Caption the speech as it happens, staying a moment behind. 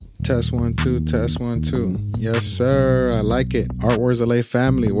Test 1 2, test 1 2. Yes, sir. I like it. Artwars LA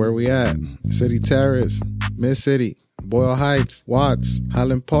family, where we at? City Terrace, Miss City, Boyle Heights, Watts,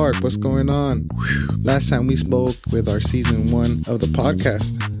 Highland Park. What's going on? Last time we spoke with our season 1 of the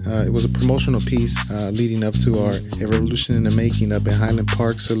podcast, it was a promotional piece leading up to our A Revolution in the Making up in Highland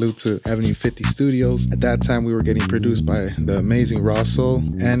Park. Salute to Avenue 50 Studios. At that time, we were getting produced by the amazing Raw Soul,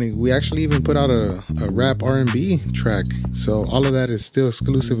 and we actually even put out a rap R&B track. So all of that is still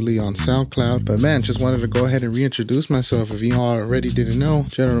exclusively on SoundCloud. But man, just wanted to go ahead and reintroduce myself. If you already didn't know,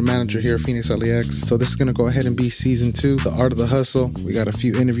 General Manager here at Phoenix LAX. So this is going to go ahead and be season 2, The Art of the Hustle. We got a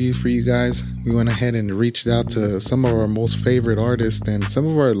few interviews for you guys. We went ahead and reached out to some of our most favorite artists and some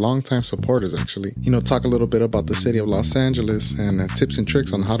of our longtime supporters, actually. Talk a little bit about the city of Los Angeles and tips and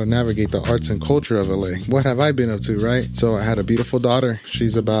tricks on how to navigate the arts and culture of LA. What have I been up to, right? So I had a beautiful daughter.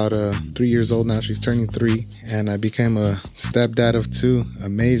 She's about 3 years old now. She's turning 3, and I became a stepdad of 2.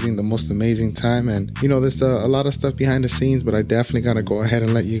 Amazing, the most amazing time. And there's a lot of stuff behind the scenes, but I definitely gotta go ahead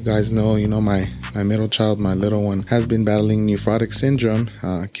and let you guys know. My middle child, my little one, has been battling nephrotic syndrome,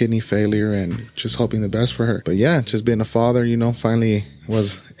 kidney failure, and just hoping the best for her. But yeah, just being a father, finally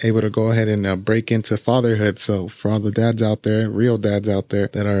was able to go ahead and break into fatherhood. So for all the dads out there, real dads out there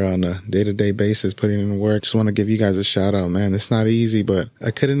that are on a day-to-day basis putting in work, just want to give you guys a shout out, man. It's not easy, but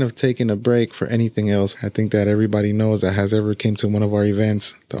I couldn't have taken a break for anything else. I think that everybody knows that has ever came to one of our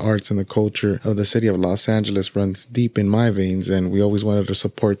events, the arts and the culture of the city of Los Angeles runs deep in my veins, and we always wanted to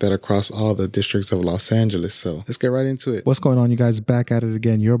support that across all the districts of Los Angeles. So let's get right into it. What's going on, you guys? Back at it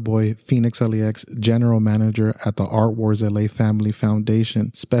again. Your boy, Phoenix LAX, General Manager at the Artwars LA Family Foundation.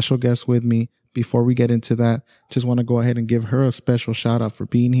 Special guest with me. Before we get into that, just want to go ahead and give her a special shout out for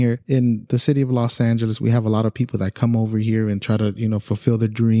being here. In the city of Los Angeles, we have a lot of people that come over here and try to, fulfill their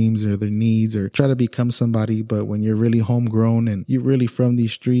dreams or their needs or try to become somebody. But when you're really homegrown and you're really from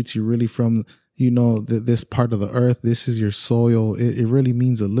these streets, you're really from this part of the earth, this is your soil. It really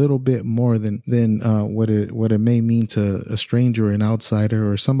means a little bit more than what it may mean to a stranger or an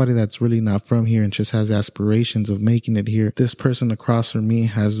outsider or somebody that's really not from here and just has aspirations of making it here. This person across from me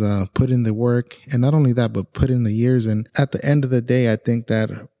has put in the work, and not only that, but put in the years. And at the end of the day, I think that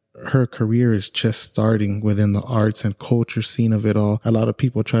her career is just starting within the arts and culture scene of it all. A lot of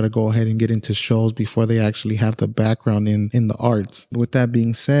people try to go ahead and get into shows before they actually have the background in the arts. With that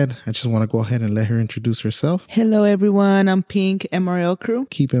being said, I just want to go ahead and let her introduce herself. Hello, everyone. I'm Pink, MRL crew.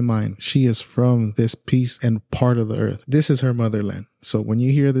 Keep in mind, she is from this piece and part of the earth. This is her motherland. So when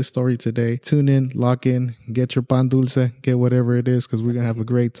you hear this story today, tune in, lock in, get your pan dulce, get whatever it is, because we're going to have a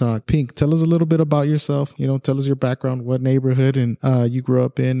great talk. Pink, tell us a little bit about yourself. Tell us your background, what neighborhood and you grew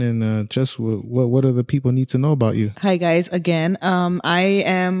up in, and just what do the people need to know about you? Hi, guys. Again, I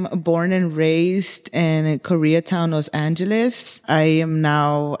am born and raised in Koreatown, Los Angeles. I am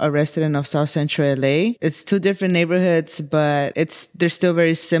now a resident of South Central LA. It's 2 different neighborhoods, but they're still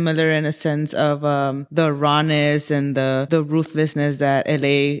very similar in a sense of the rawness and the ruthlessness that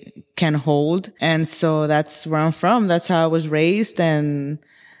LA can hold. And so that's where I'm from. That's how I was raised, and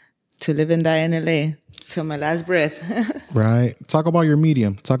to live and die in LA till my last breath. Right. Talk about your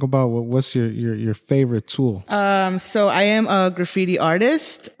medium. Talk about what's your favorite tool. So I am a graffiti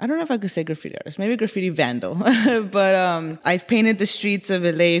artist. I don't know if I could say graffiti artist, maybe graffiti vandal. But I've painted the streets of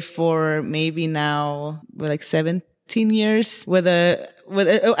LA for maybe now like 17 years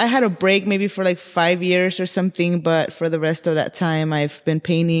I had a break maybe for like 5 years or something, but for the rest of that time, I've been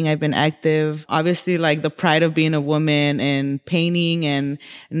painting, I've been active. Obviously, like the pride of being a woman and painting and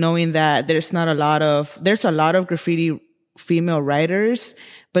knowing that there's a lot of graffiti female writers,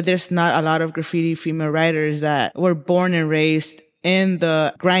 but there's not a lot of graffiti female writers that were born and raised in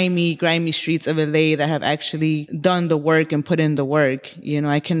the grimy streets of LA that have actually done the work and put in the work.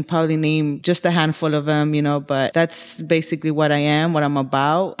 I can probably name just a handful of them, but that's basically what I am, what I'm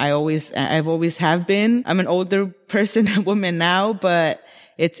about. I've always have been. I'm an older person, a woman now, but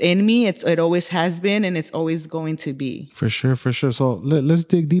it's in me. It always has been, and it's always going to be. For sure. So let's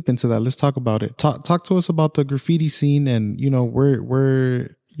dig deep into that. Let's talk about it. Talk to us about the graffiti scene and,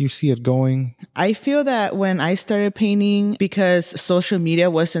 where you see it going. I feel that when I started painting, because social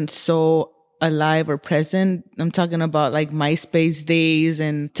media wasn't so alive or present, I'm talking about like MySpace days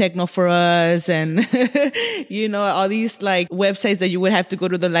and Techno for Us and, all these like websites that you would have to go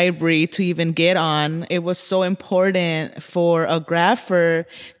to the library to even get on. It was so important for a grapher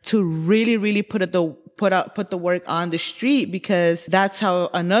to really, really put the work on the street, because that's how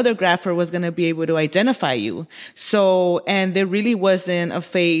another grapher was going to be able to identify you. So, and there really wasn't a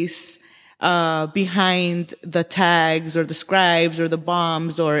face behind the tags or the scribes or the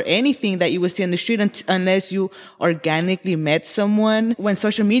bombs or anything that you would see in the street unless you organically met someone. When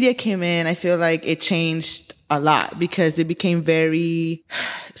social media came in, I feel like it changed a lot because it became very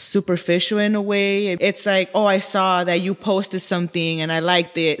superficial in a way. It's like, oh, I saw that you posted something and I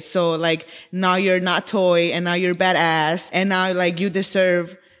liked it. So like now you're not toy and now you're badass and now like you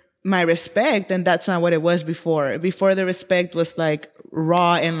deserve my respect. And that's not what it was before. Before the respect was like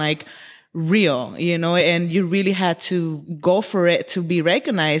raw and like real, you know, and you really had to go for it to be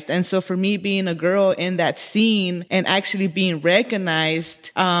recognized. And so for me, being a girl in that scene and actually being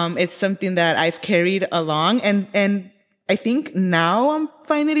recognized, it's something that I've carried along. And I think now I'm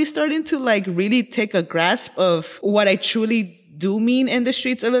finally starting to like really take a grasp of what I truly do mean in the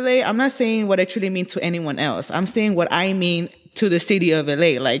streets of LA. I'm not saying what I truly mean to anyone else. I'm saying what I mean to the city of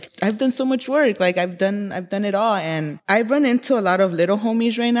LA. Like I've done so much work. Like I've done it all. And I run into a lot of little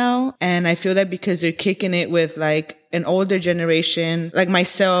homies right now. And I feel that because they're kicking it with like an older generation, like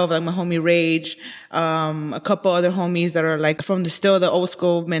myself, like my homie Rage, a couple other homies that are like from the old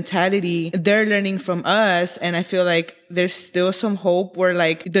school mentality, they're learning from us. And I feel like there's still some hope where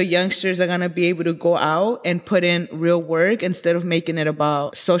like the youngsters are going to be able to go out and put in real work instead of making it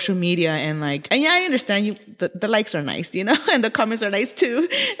about social media and like, and yeah, I understand the likes are nice, you know, and the comments are nice too.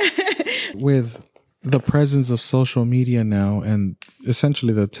 With the presence of social media now and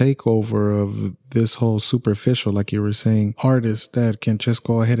essentially the takeover of this whole superficial, like you were saying, artists that can just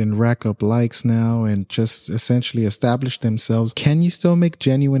go ahead and rack up likes now and just essentially establish themselves. Can you still make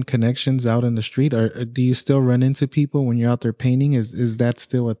genuine connections out in the street? Or do you still run into people when you're out there painting? Is that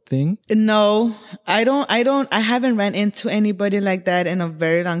still a thing? No, I haven't ran into anybody like that in a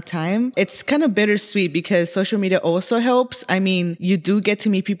very long time. It's kind of bittersweet because social media also helps. I mean, you do get to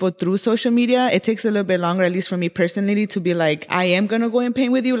meet people through social media. It takes a little bit longer, at least for me personally, to be like, I am going to go and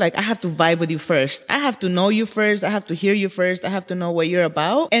paint with you. Like I have to vibe with you first. I have to know you first. I have to hear you first. I have to know what you're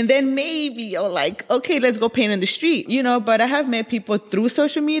about. And then maybe you're like, okay, let's go paint in the street, you know, but I have met people through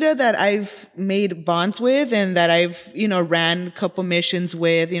social media that I've made bonds with and that I've, you know, ran a couple missions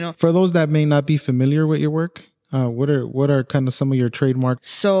with, you know. For those that may not be familiar with your work, what are kind of some of your trademarks?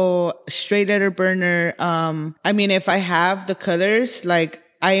 So straight letter burner. I mean, if I have the colors, like,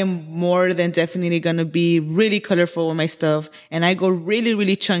 I am more than definitely going to be really colorful with my stuff. And I go really,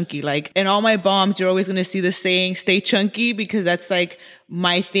 really chunky. Like in all my bombs, you're always going to see the saying, stay chunky, because that's like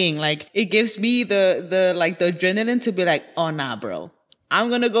my thing. Like it gives me the adrenaline to be like, oh nah, bro. I'm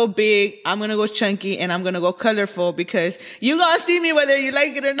going to go big. I'm going to go chunky and I'm going to go colorful because you're going to see me whether you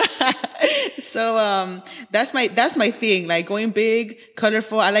like it or not. So, that's my thing. Like going big,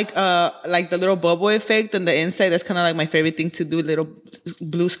 colorful. I like the little bubble effect on the inside. That's kind of like my favorite thing to do. Little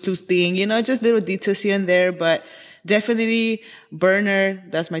Blue's Clues thing, you know, just little details here and there, but definitely burner.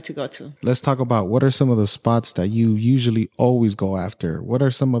 That's my to-go-to. Let's talk about what are some of the spots that you usually always go after? What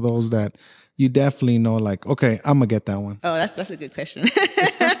are some of those that you definitely know, like, okay, I'm going to get that one? Oh, that's a good question.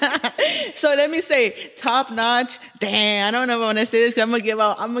 So let me say, top notch. Damn, I don't know if I want to say this because I'm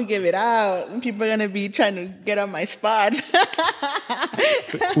going to give it out. People are going to be trying to get on my spots.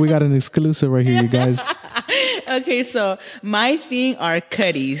 We got an exclusive right here, you guys. Okay, so my thing are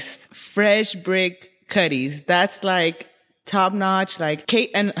cutties, fresh brick cutties. That's like top notch, like I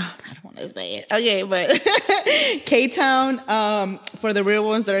don't want to say it. Okay, but K-Town, for the real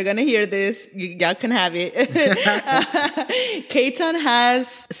ones that are going to hear this, y'all can have it. K-Town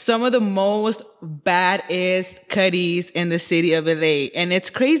has some of the most baddest cutties in the city of LA. And it's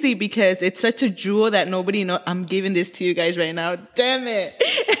crazy because it's such a jewel that nobody knows. I'm giving this to you guys right now. Damn it.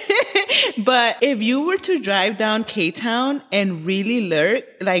 But if you were to drive down K-Town and really lurk,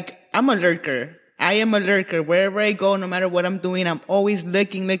 like I'm a lurker. I am a lurker. Wherever I go, no matter what I'm doing, I'm always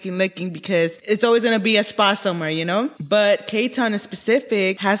looking because it's always going to be a spot somewhere, you know? But K-Town in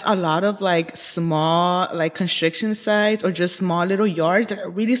specific has a lot of like small, like construction sites or just small little yards that are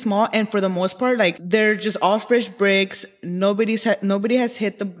really small. And for the most part, like they're just all fresh bricks. Nobody has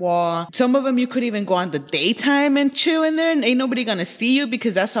hit the wall. Some of them you could even go on the daytime and chill in there and ain't nobody going to see you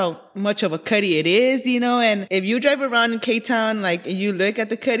because that's how much of a cutty it is, you know? And if you drive around in K-Town, like you look at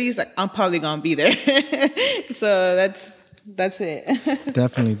the cutties, like I'm probably going to be there. So that's it.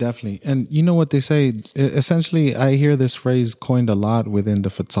 Definitely. And you know what they say? Essentially, I hear this phrase coined a lot within the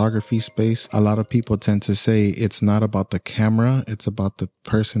photography space. A lot of people tend to say it's not about the camera. It's about the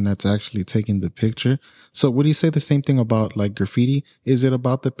person that's actually taking the picture. So would you say the same thing about like graffiti? Is it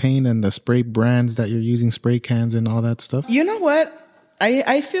about the paint and the spray brands that you're using, spray cans and all that stuff? You know what?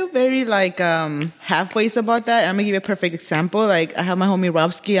 I feel very like halfways about that. I'm gonna give you a perfect example. Like I have my homie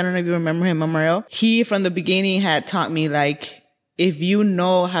Robski. I don't know if you remember him, Amaral. He from the beginning had taught me like if you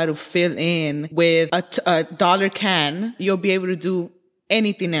know how to fill in with a dollar can, you'll be able to do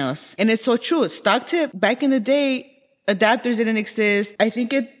anything else. And it's so true. Stock tip, back in the day, adapters didn't exist. I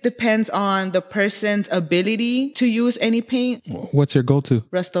think it depends on the person's ability to use any paint. What's your go-to?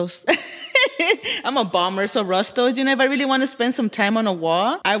 Rustos. I'm a bomber, so Rustos, if I really want to spend some time on a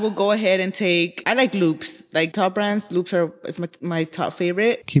wall, I will go ahead and I like loops. Like top brands, loops is my top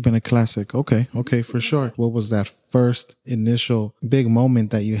favorite. Keeping it classic. Okay, for sure. What was that first initial big moment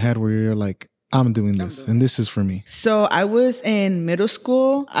that you had where you're like, I'm doing this and this is for me? So I was in middle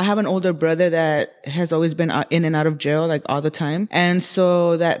school. I have an older brother that has always been in and out of jail, like all the time. And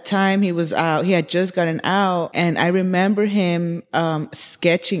so that time he was out, he had just gotten out, and I remember him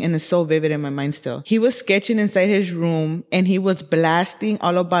sketching, and it's so vivid in my mind still. He was sketching inside his room and he was blasting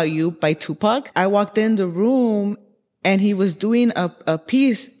All About You by Tupac. I walked in the room and he was doing a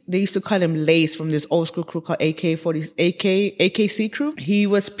piece. They used to call him Lace, from this old school crew called AKC crew. He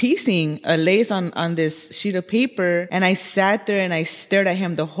was piecing a lace on this sheet of paper, and I sat there and I stared at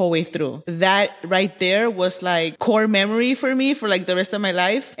him the whole way through. That right there was like core memory for me for like the rest of my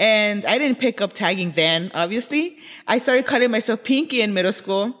life. And I didn't pick up tagging then, obviously. I started calling myself Pinky in middle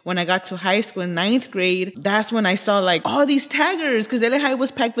school. When I got to high school in 9th grade, that's when I saw like all these taggers, because LA High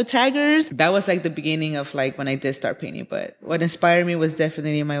was packed with taggers. That was like the beginning of like when I did start painting. But what inspired me was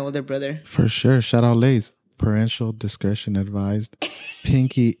definitely my older brother. For sure. Shout out Lays. Parental discretion advised.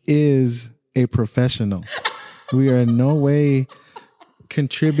 Pinky is a professional. We are in no way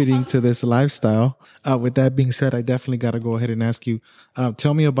contributing to this lifestyle. With that being said, I definitely got to go ahead and ask you,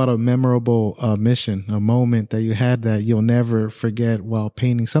 tell me about a memorable mission, a moment that you had that you'll never forget while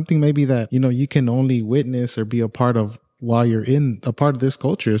painting. Something maybe that, you can only witness or be a part of while you're in a part of this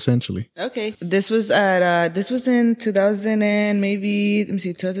culture, essentially. Okay. This was in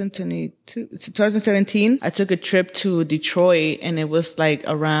 2017. I took a trip to Detroit, and it was like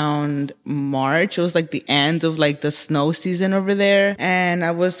around March. It was like the end of like the snow season over there. And I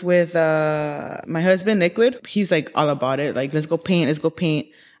was with, my husband, Liquid. He's like all about it. Like, let's go paint.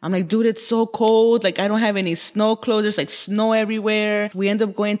 I'm like, dude, it's so cold. Like, I don't have any snow clothes. There's like snow everywhere. We end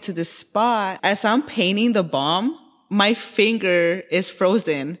up going to this spot. As I'm painting the bomb, my finger is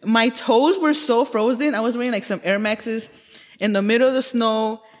frozen. My toes were so frozen. I was wearing like some Air Maxes in the middle of the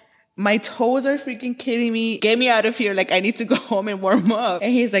snow. My toes are freaking killing me. Get me out of here. Like, I need to go home and warm up.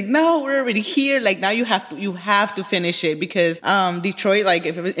 And he's like, no, we're already here. Like, now you have to finish it, because, Detroit, like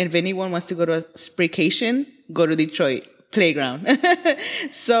if anyone wants to go to a spraycation, go to Detroit playground.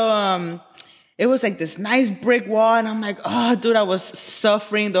 So, it was like this nice brick wall. And I'm like, oh, dude, I was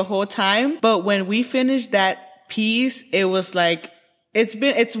suffering the whole time. But when we finished that piece, it was like,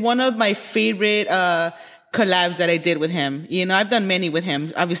 it's one of my favorite collabs that I did with him. I've done many with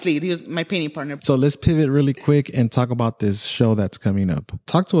him. Obviously, he was my painting partner. So let's pivot really quick and talk about this show that's coming up.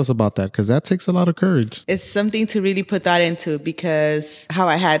 Talk to us about that, because that takes a lot of courage. It's something to really put that into, because how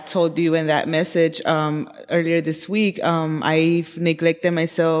I had told you in that message earlier this week, I've neglected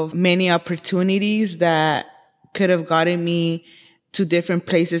myself many opportunities that could have gotten me to different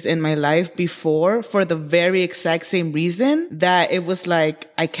places in my life before, for the very exact same reason that it was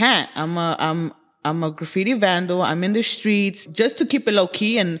like, I can't. I'm a graffiti vandal. I'm in the streets just to keep it low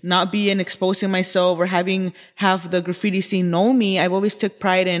key and not be exposing myself or have the graffiti scene know me. I've always took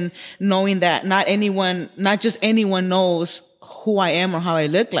pride in knowing that not just anyone knows who I am or how I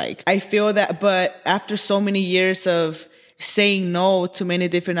look like. I feel that, but after so many years of saying no to many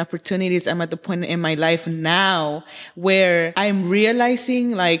different opportunities, I'm at the point in my life now where I'm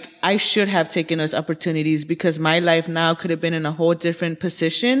realizing like I should have taken those opportunities, because my life now could have been in a whole different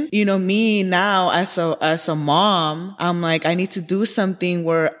position. Me now as a mom, I'm like, I need to do something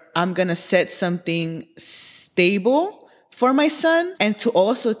where I'm going to set something stable for my son, and to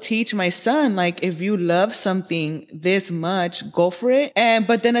also teach my son, like, if you love something this much, go for it.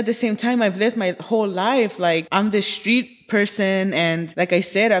 But then at the same time, I've lived my whole life, like, I'm the street person. And like I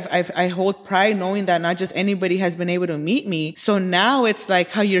said, I hold pride knowing that not just anybody has been able to meet me. So now it's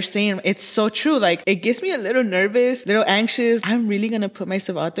like how you're saying, it's so true. Like, it gets me a little nervous, a little anxious. I'm really going to put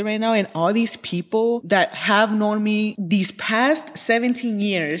myself out there right now. And all these people that have known me these past 17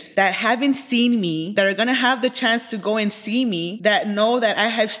 years, that haven't seen me, that are going to have the chance to go and see me, that know that I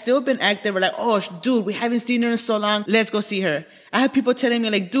have still been active. We're like, oh, dude, we haven't seen her in so long. Let's go see her. I have people telling me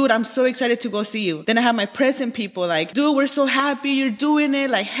like, dude, I'm so excited to go see you. Then I have my present people like, dude, we're so happy you're doing it.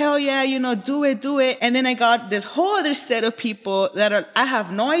 Like, hell yeah, do it. And then I got this whole other set of people that I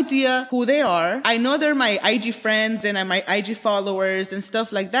have no idea who they are. I know they're my IG friends and my IG followers and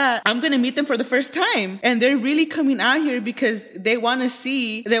stuff like that. I'm going to meet them for the first time. And they're really coming out here because they want to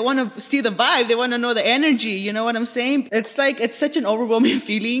see the vibe. They want to know the energy. You know what I'm saying? It's like, it's such an overwhelming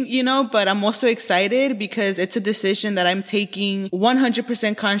feeling, but I'm also excited because it's a decision that I'm taking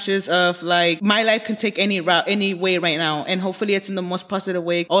 100% conscious of. Like, my life can take any route, any way right now. And hopefully it's in the most positive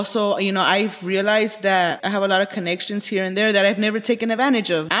way. Also, I've realized that I have a lot of connections here and there that I've never taken advantage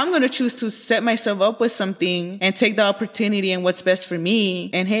of. I'm going to choose to set myself up with something and take the opportunity and what's best for me.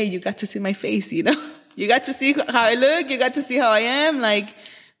 And hey, you got to see my face, You got to see how I look. You got to see how I am. Like,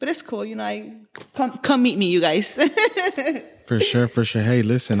 but it's cool. Come meet me, you guys. For sure. Hey,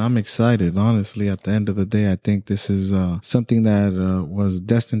 listen, I'm excited. Honestly, at the end of the day, I think this is something that was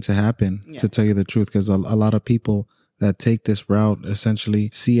destined to happen, to tell you the truth, because a lot of people that take this route essentially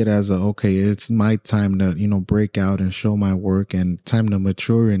see it as okay, it's my time to, break out and show my work and time to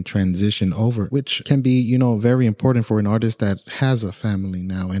mature and transition over, which can be, very important for an artist that has a family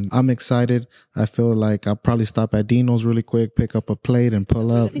now. And I'm excited. I feel like I'll probably stop at Dino's really quick, pick up a plate and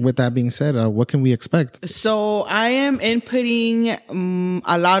pull up. With that being said, what can we expect? So I am inputting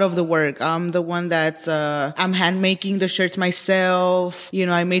a lot of the work. I'm the one that's, I'm hand making the shirts myself.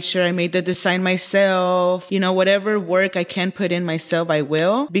 I made sure I made the design myself. Whatever work I can put in myself, I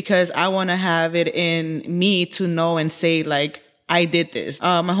will, because I want to have it in me to know and say like, I did this.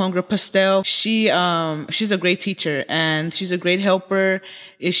 My homegirl Pastel, she's a great teacher and she's a great helper.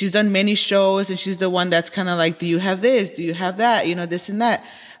 She's done many shows and she's the one that's kind of like, do you have this? Do you have that? This and that.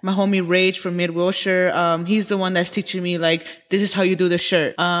 My homie Rage from Mid-Wilshire, he's the one that's teaching me like, this is how you do the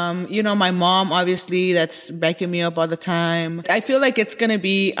shirt. My mom, obviously, that's backing me up all the time. I feel like it's going to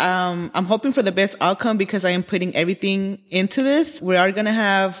be, I'm hoping for the best outcome because I am putting everything into this. We are going to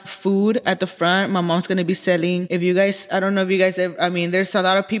have food at the front. My mom's going to be selling. I don't know if you guys ever, there's a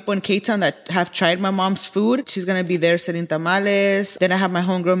lot of people in K-Town that have tried my mom's food. She's going to be there selling tamales. Then I have my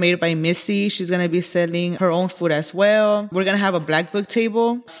homegirl Made by Missy. She's going to be selling her own food as well. We're going to have a black book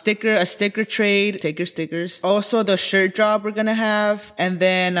table. A sticker trade, stickers. Also the shirt drop we're gonna have, and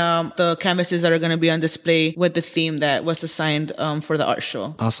then the canvases that are gonna be on display with the theme that was assigned for the art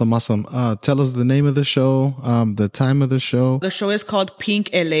show. Awesome. Tell us the name of the show, the time of the show. The show is called Pink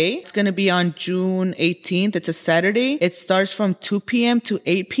LA. It's gonna be on June 18th. It's a Saturday. It starts from 2 p.m. to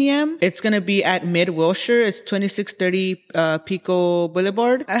 8 p.m. It's gonna be at Mid-Wilshire. It's 2630 Pico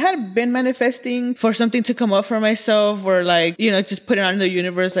Boulevard. I had been manifesting for something to come up for myself, or like, just put it out in the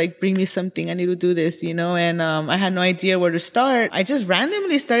universe, like, bring me something. I need to do this, and I had no idea where to start. I just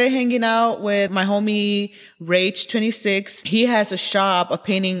randomly started hanging out with my homie Rage26. He has a shop, a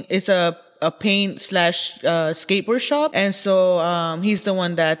painting. It's a paint / skateboard shop. And so, he's the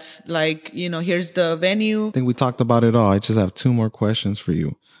one that's like, here's the venue. I think we talked about it all. I just have 2 more questions for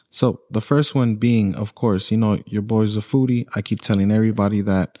you. So the first one being, of course, your boy's a foodie. I keep telling everybody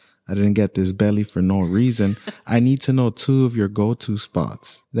that I didn't get this belly for no reason. I need to know 2 of your go-to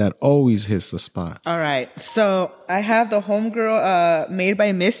spots that always hits the spot. All right. So I have the homegirl, Made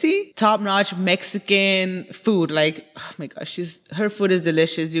by Missy, top-notch Mexican food. Like, oh my gosh, her food is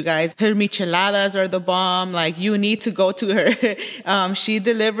delicious, you guys. Her micheladas are the bomb. Like, you need to go to her. She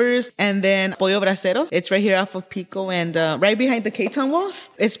delivers. And then Pollo Bracero. It's right here off of Pico and right behind the K-Town walls.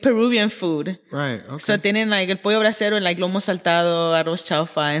 It's Peruvian food. Right. Okay. So tienen like el pollo bracero and like lomo saltado, arroz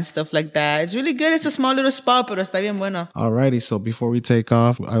chaufa and stuff like that. It's really good. It's a small little spot, pero está bien bueno. Alrighty. So before we take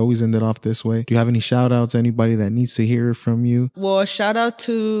off, I always end it off this way. Do you have any shout outs? Anybody that needs to hear it from you? Well, shout out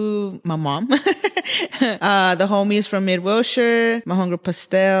to my mom. The homies from Mid-Wilshire, my homegirl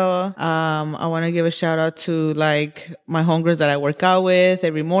Pastel. I want to give a shout out to like my homegirls that I work out with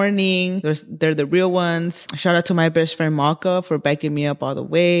every morning. They're the real ones. Shout out to my best friend Malka for backing me up all the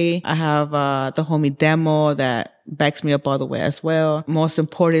way. I have the homie Demo that backs me up all the way as well. Most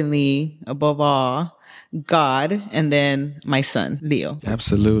importantly, above all, God, and then my son, Leo.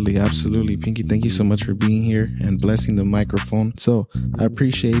 Absolutely. Pinky, thank you so much for being here and blessing the microphone. So I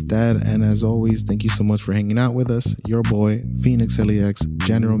appreciate that. And as always, thank you so much for hanging out with us. Your boy, Phoenix LEX,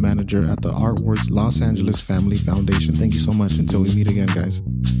 General Manager at the Artwars Los Angeles Family Foundation. Thank you so much. Until we meet again, guys.